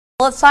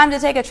Well, it's time to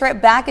take a trip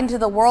back into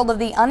the world of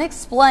the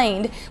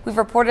unexplained. We've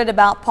reported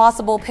about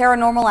possible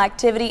paranormal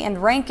activity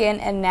in Rankin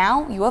and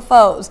now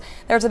UFOs.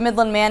 There's a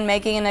Midland man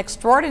making an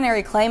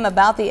extraordinary claim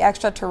about the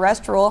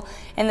extraterrestrial.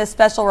 In this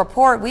special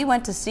report, we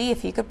went to see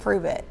if he could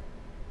prove it.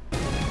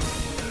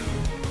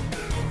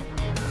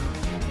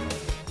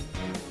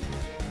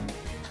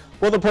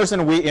 Well, the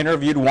person we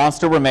interviewed wants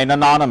to remain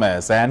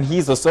anonymous, and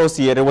he's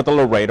associated with the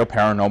Laredo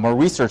Paranormal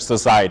Research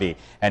Society,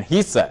 and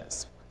he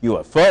says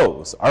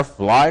UFOs are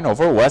flying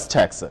over West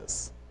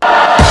Texas.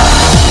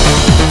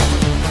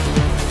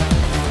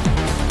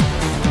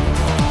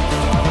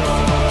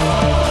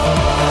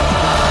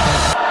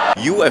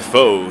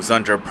 UFOs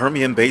under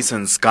Permian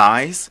Basin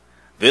skies?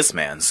 This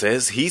man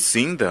says he's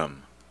seen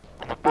them.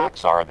 And the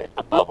facts are that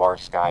above our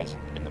skies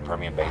in the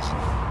Permian Basin,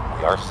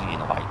 we are seeing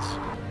lights.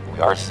 We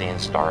are seeing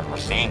stars. We're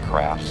seeing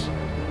crafts.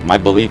 My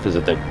belief is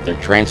that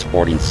they're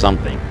transporting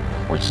something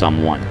or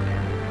someone.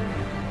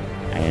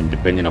 And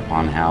depending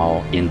upon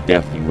how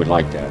in-depth you would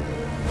like to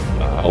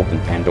open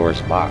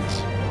Pandora's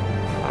box,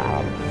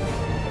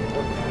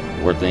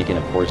 we're thinking,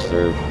 of course,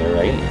 they're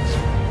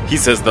aliens. He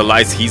says the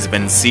lights he's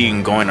been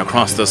seeing going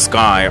across the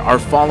sky are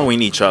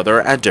following each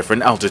other at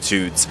different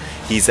altitudes.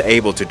 He's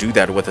able to do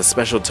that with a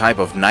special type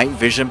of night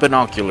vision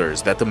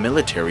binoculars that the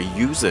military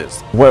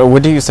uses.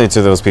 What do you say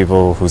to those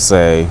people who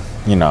say,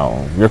 you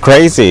know, you're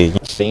crazy?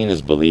 Seeing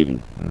is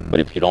believing,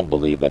 but if you don't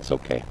believe, that's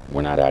okay.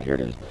 We're not out here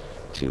to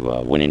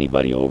win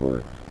anybody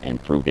over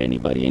and prove to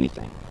anybody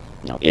anything.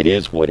 You know, it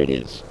is what it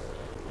is,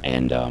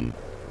 and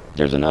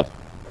there's enough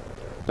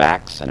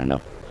facts and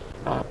enough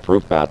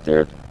proof out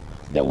there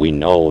that we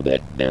know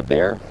that they're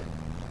there.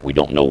 We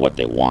don't know what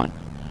they want.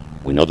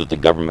 We know that the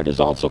government is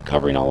also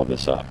covering all of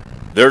this up.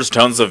 There's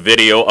tons of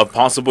video of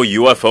possible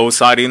UFO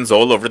sightings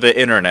all over the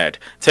internet.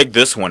 Take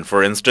this one,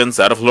 for instance,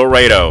 out of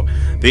Laredo.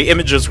 The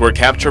images were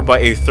captured by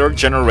a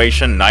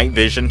third-generation night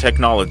vision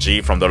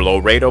technology from the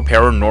Laredo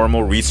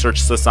Paranormal Research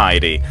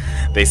Society.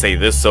 They say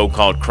this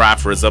so-called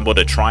craft resembled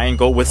a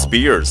triangle with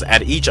spears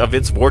at each of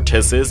its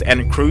vortices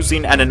and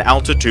cruising at an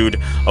altitude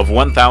of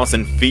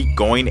 1,000 feet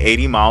going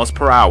 80 miles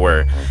per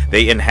hour.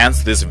 They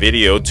enhanced this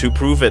video to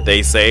prove it,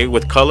 they say,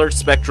 with color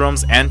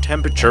spectrums and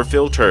temperature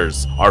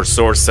filters. Our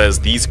source says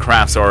these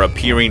crafts are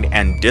appearing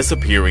and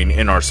disappearing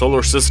in our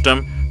solar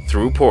system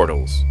through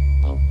portals.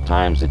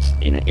 Sometimes it's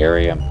in an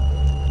area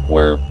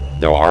where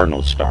there are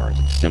no stars.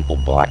 It's simple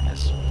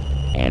blackness.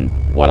 And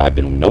what I've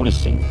been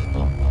noticing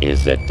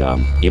is that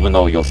even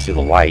though you'll see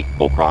the light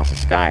go across the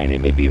sky and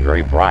it may be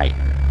very bright,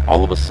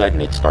 all of a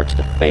sudden it starts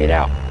to fade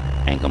out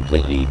and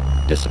completely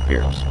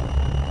disappears.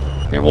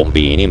 There won't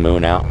be any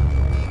moon out,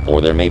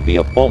 or there may be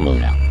a full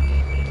moon out.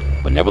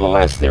 But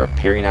nevertheless, they're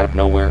appearing out of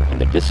nowhere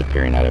and they're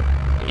disappearing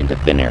into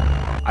thin air.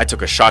 I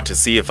took a shot to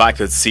see if I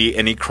could see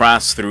any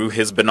crafts through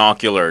his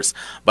binoculars,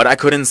 but I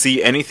couldn't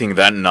see anything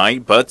that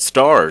night but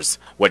stars.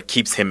 What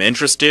keeps him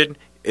interested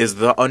is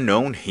the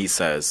unknown, he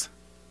says.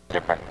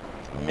 Different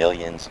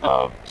millions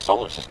of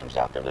solar systems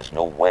out there. There's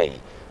no way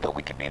that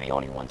we could be the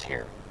only ones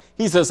here.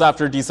 He says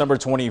after December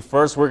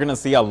 21st, we're going to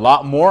see a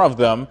lot more of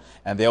them,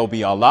 and they'll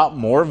be a lot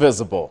more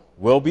visible.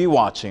 We'll be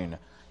watching.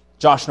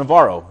 Josh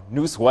Navarro,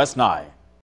 News West 9.